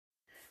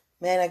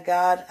Man of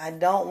God, I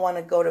don't want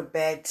to go to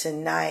bed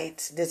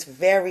tonight, this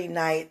very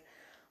night,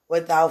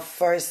 without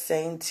first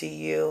saying to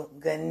you,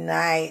 good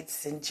night,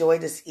 enjoy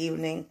this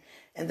evening,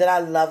 and that I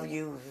love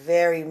you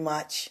very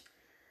much.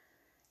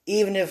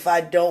 Even if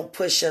I don't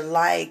push a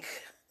like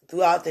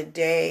throughout the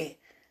day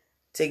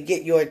to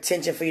get your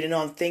attention for you to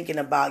know I'm thinking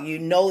about you,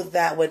 know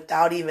that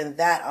without even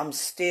that, I'm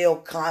still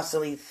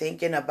constantly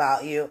thinking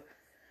about you.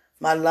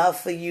 My love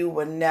for you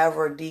will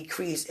never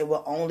decrease. It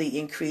will only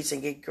increase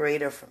and get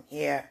greater from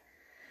here.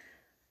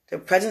 The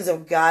presence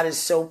of God is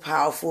so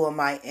powerful on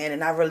my end,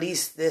 and I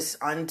release this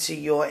unto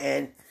your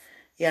end.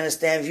 You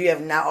understand? If you have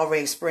not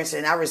already experienced it,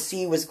 and I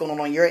receive what's going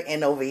on your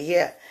end over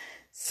here.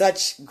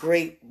 Such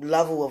great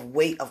level of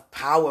weight of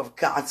power of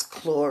God's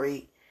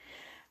glory.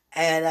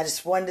 And I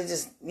just wanted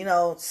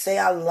to say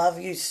I love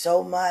you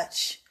so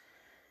much,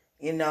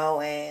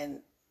 and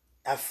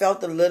I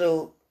felt a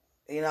little,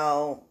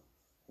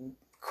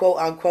 quote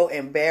unquote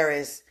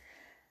embarrassed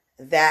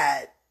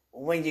that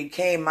when you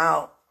came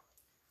out,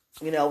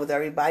 with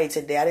everybody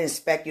today, I didn't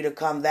expect you to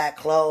come that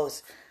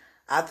close.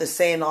 After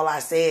saying all I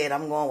said,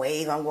 I'm going to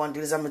wave, I'm going to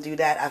do this, I'm going to do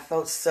that, I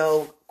felt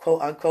so,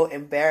 quote unquote,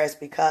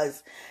 embarrassed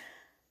because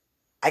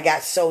I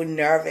got so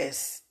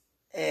nervous.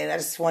 And I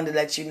just wanted to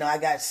let you know I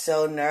got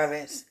so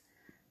nervous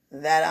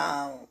that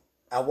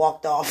I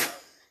walked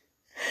off.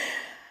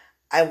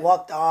 I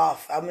walked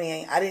off. I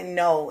mean, I didn't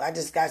know. I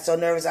just got so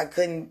nervous I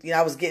couldn't,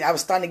 I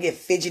was starting to get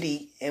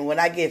fidgety. And when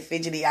I get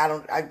fidgety, I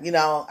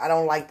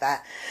don't like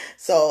that.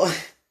 So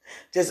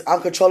just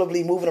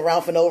uncontrollably moving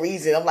around for no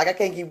reason. I'm like, I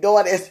can't keep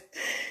doing this,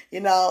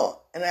 And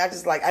I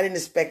just I didn't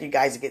expect you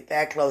guys to get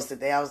that close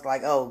today. I was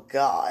like, oh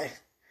God.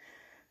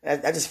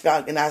 I just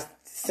felt, and I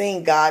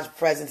seen God's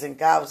presence, and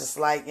God was just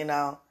like,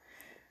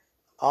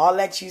 all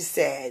that you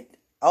said,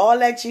 all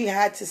that you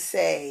had to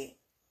say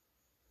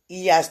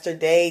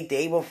yesterday,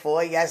 day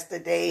before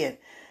yesterday, and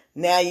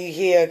now you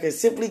here, could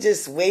simply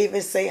just wave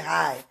and say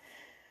hi.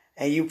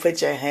 And you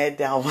put your head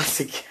down once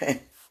again.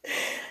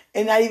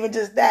 And not even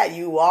just that,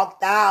 you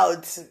walked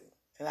out.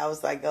 And I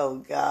was like,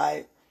 oh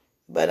God.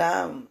 But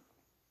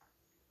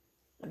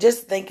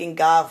just thanking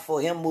God for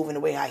him moving the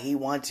way how he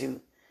wants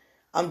to.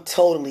 I'm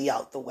totally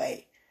out the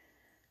way.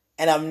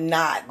 And I'm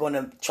not going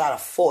to try to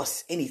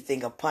force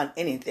anything upon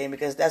anything,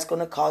 because that's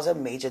going to cause a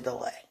major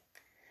delay.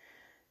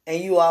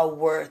 And you are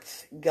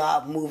worth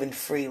God moving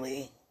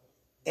freely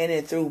in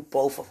and through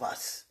both of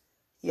us.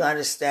 You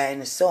understand?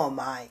 And so am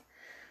I.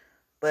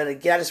 But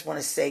again, I just want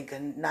to say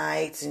good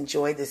night.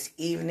 Enjoy this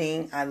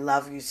evening. I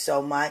love you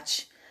so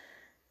much.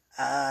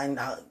 And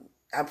I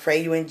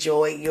pray you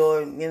enjoy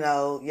your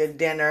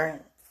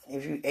dinner.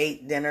 If you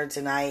ate dinner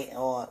tonight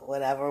or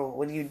whatever,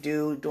 what do you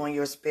do during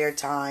your spare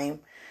time?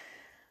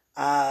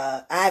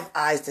 I have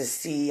eyes to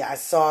see. I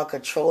saw a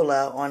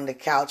controller on the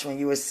couch when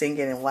you were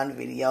singing in one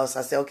video. So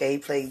I said, okay, he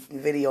played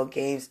video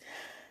games.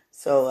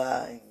 So,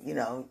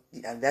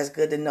 that's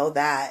good to know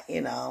that,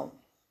 And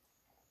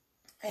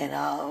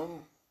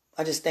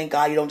I just thank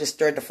God you don't just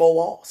stare at the four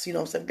walls. You know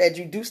what I'm saying? That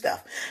you do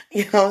stuff.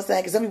 You know what I'm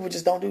saying? Because some people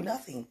just don't do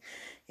nothing.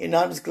 I'm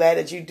just glad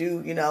that you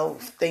do,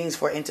 things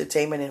for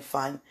entertainment and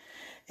fun.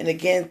 And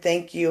again,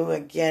 thank you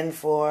again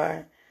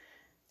for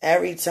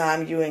every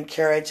time you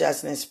encourage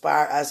us and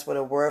inspire us with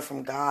a word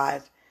from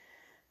God.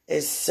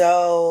 It's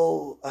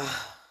so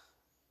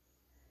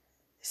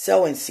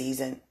in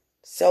season,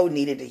 so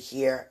needed to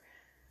hear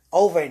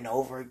over and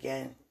over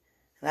again.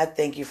 And I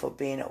thank you for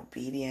being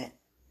obedient.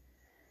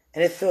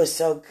 And it feels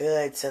so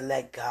good to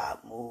let God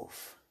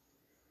move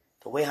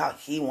the way how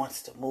he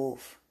wants to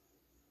move.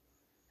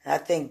 And I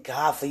thank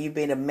God for you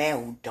being a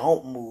man who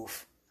don't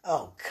move.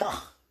 Oh,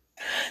 God.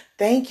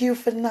 Thank you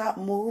for not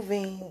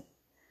moving.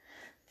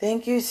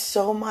 Thank you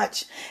so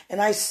much.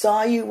 And I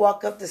saw you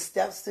walk up the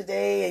steps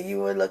today, and you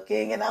were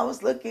looking, and I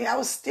was looking. I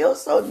was still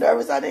so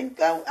nervous. I didn't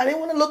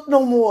want to look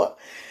no more,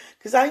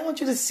 because I didn't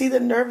want you to see the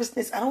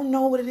nervousness. I don't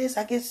know what it is.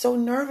 I get so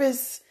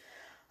nervous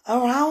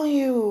around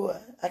you.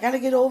 I got to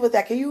get over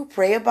that. Can you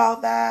pray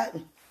about that?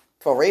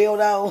 For real,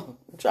 though?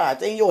 I'm trying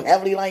to think your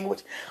heavenly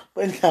language.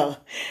 But no,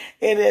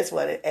 it is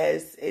what it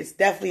is. It's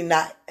definitely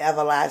not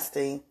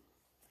everlasting.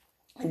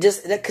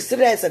 Just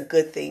consider that as a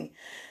good thing.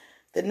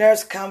 The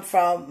nerves come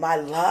from my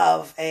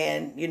love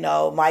and,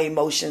 my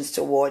emotions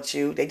towards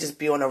you. They just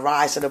be on a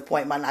rise to the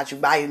point your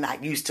body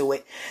not used to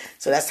it.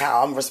 So that's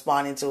how I'm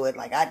responding to it.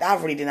 Like, I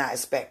really did not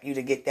expect you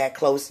to get that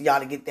close, y'all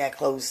to get that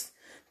close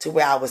to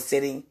where I was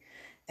sitting.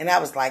 And I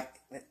was like,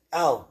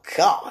 oh,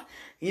 God.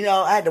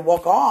 I had to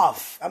walk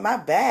off. My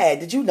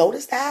bad. Did you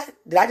notice that?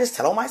 Did I just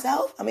tell on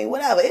myself? I mean,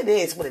 whatever. It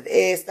is what it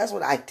is. That's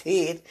what I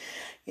did,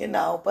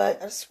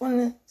 But I just want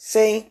to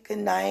say good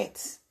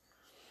night.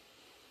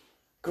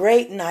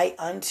 Great night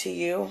unto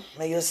you.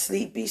 May your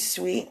sleep be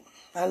sweet.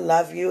 I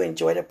love you.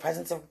 Enjoy the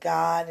presence of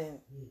God. And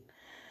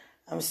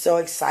I'm so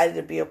excited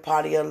to be a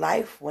part of your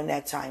life when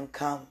that time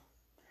comes.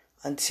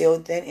 Until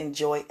then,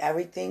 enjoy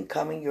everything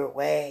coming your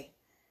way.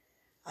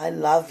 I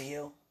love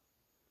you.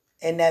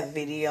 In that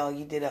video,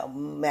 you did a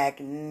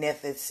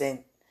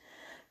magnificent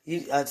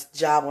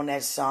job on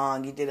that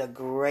song. You did a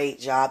great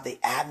job. The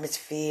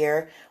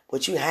atmosphere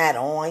what you had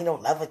on,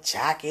 leather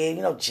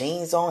jacket,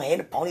 jeans on, hair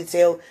in a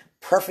ponytail,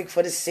 perfect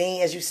for the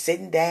scene as you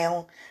sitting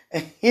down,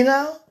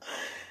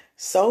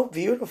 So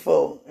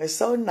beautiful. It's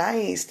so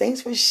nice.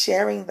 Thanks for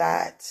sharing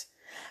that.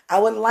 I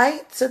would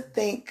like to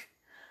think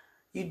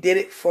you did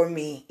it for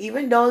me,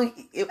 even though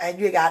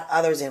you got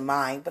others in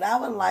mind, but I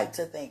would like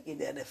to think you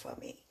did it for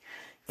me.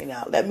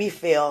 Let me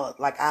feel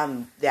like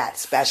I'm that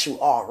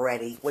special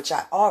already, which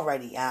I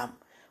already am,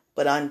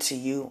 but unto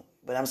you.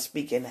 But I'm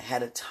speaking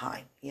ahead of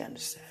time. You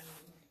understand?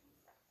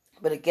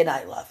 But again,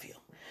 I love you.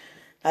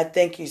 I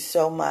thank you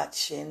so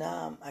much. And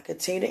I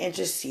continue to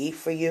intercede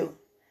for you.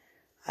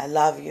 I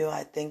love you.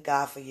 I thank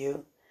God for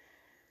you.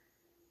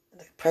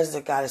 The presence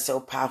of God is so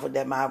powerful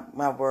that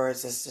my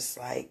words is just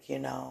like,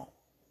 in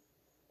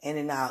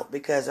and out.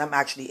 Because I'm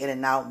actually in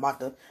and out. I'm about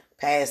to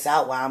pass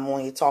out while I'm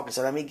on here talking.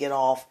 So let me get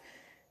off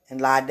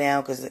and lie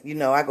down. Because,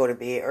 I go to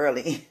bed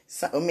early.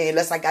 So,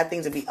 unless I got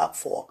things to be up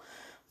for.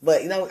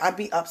 But, I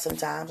be up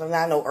sometimes. I'm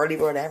not no early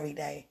bird every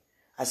day.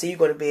 I see you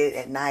go to bed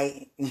at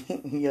night.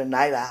 You're a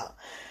night owl.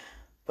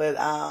 But,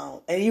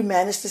 and you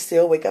manage to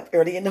still wake up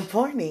early in the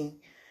morning.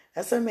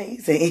 That's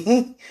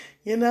amazing.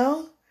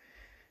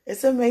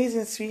 It's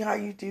amazing,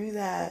 sweetheart, you do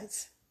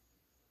that.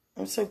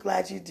 I'm so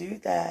glad you do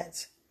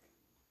that.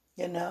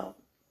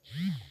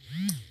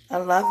 I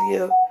love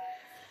you.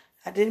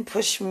 I didn't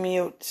push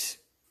mute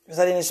because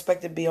I didn't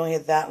expect to be on here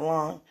that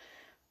long.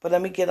 But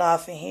let me get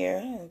off in here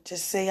and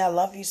just say I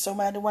love you so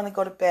much. I don't want to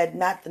go to bed,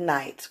 not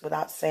tonight,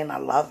 without saying I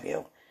love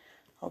you.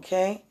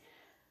 Okay?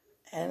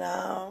 And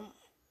I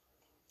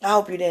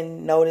hope you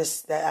didn't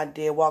notice that I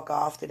did walk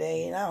off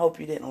today. And I hope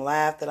you didn't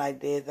laugh that I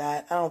did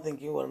that. I don't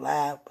think you would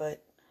laugh,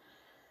 but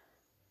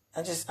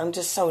I'm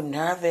just so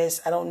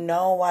nervous. I don't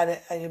know why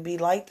I'd be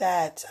like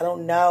that. I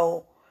don't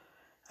know.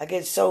 I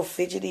get so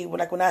fidgety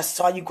when I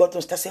saw you go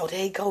through and I say, oh,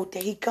 there he go,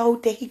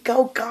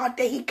 God,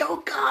 there he go,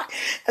 God.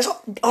 That's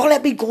all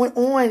that be going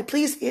on.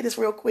 Please hear this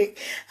real quick.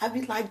 I'd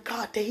be like,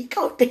 God, there he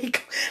go.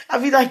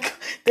 I'd be like,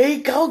 there he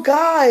go,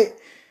 God.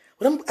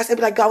 I said,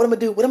 be like, God, what I'm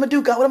going to do? What I'm going to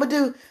do, God? What I'm going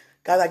to do?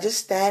 God, like, just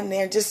stand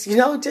there and just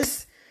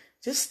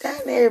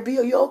stand there.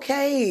 You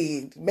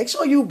okay? Make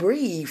sure you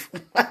breathe.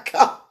 My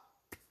God.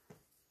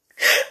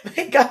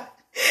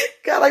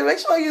 God, like, make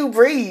sure you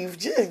breathe.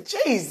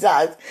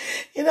 Jesus.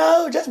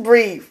 Just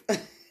breathe.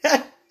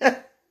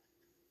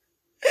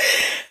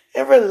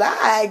 And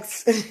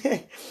relax.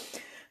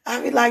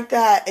 I be like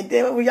that. And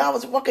then when y'all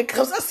was walking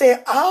close, I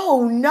said,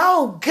 oh,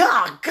 no,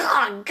 God.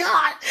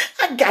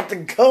 I got to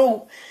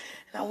go.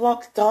 And I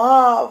walked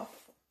off.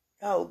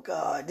 Oh,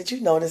 God. Did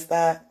you notice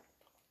that?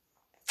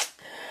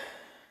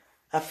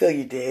 I feel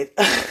you did.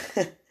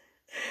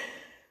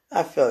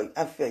 I feel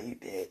you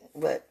did.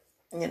 But,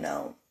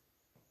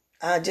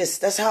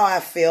 that's how I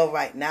feel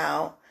right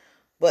now.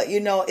 But,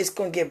 it's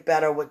going to get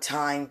better with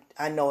time.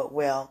 I know it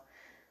will.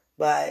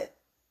 But,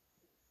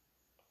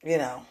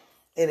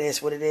 it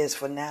is what it is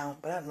for now.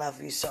 But I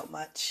love you so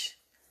much.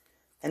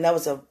 And that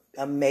was an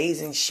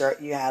amazing shirt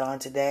you had on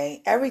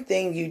today.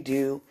 Everything you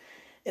do,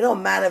 it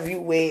don't matter if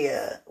you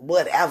wear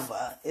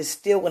whatever. It's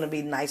still going to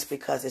be nice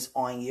because it's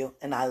on you.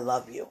 And I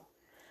love you.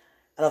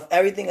 I love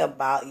everything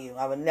about you.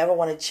 I would never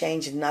want to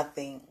change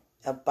nothing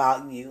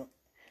about you.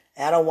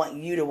 And I don't want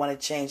you to want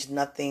to change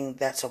nothing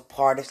that's a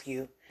part of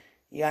you.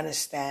 You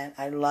understand?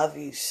 I love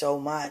you so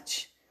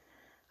much.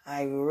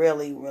 I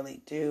really,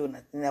 really do. And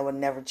I think that would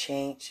never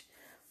change.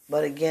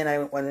 But again, I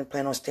wasn't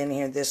planning on staying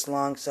here this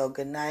long. So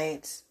good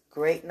night.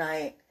 Great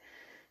night.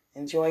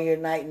 Enjoy your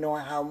night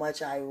knowing how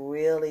much I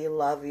really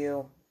love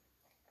you.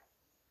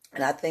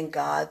 And I thank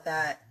God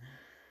that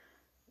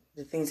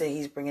the things that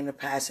he's bringing to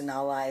pass in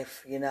our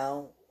life, he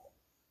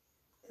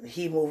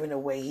moving the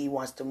way he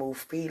wants to move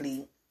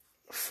freely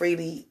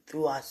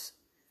through us,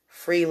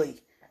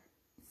 freely,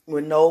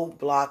 with no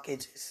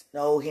blockages,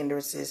 no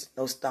hindrances,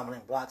 no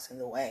stumbling blocks in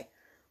the way.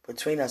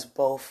 Between us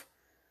both,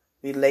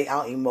 we lay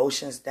our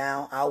emotions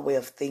down, our way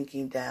of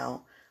thinking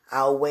down,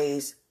 our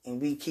ways,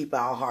 and we keep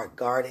our heart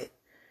guarded.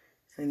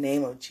 In the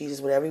name of Jesus,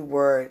 with every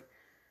word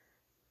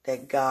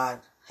that God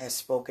has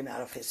spoken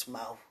out of his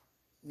mouth,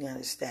 you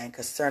understand,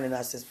 concerning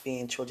us as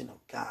being children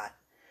of God.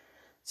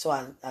 So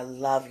I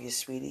love you,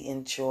 sweetie.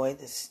 Enjoy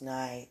this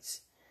night.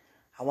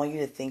 I want you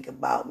to think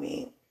about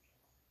me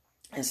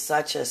in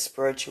such a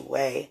spiritual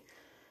way,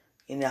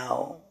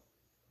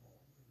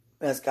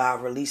 as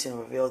God release and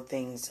reveal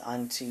things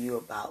unto you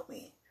about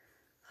me.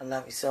 I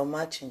love you so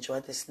much. Enjoy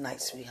this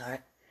night,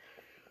 sweetheart.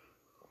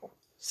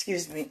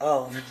 Excuse me.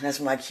 Oh, that's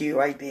my cue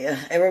right there.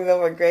 And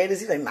remember, greater is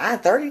he, like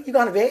 9:30? You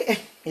going to bed?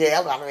 Yeah,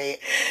 I'm going to bed.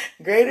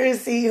 Greater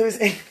is he who's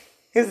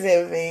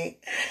in me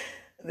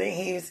than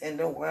he's in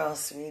the world,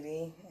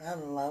 sweetie. I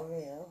love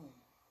you.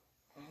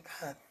 Oh,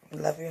 God. I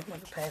love you. I'm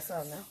going to pass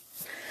out now.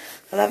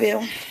 I love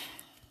you.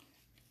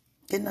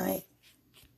 Good night.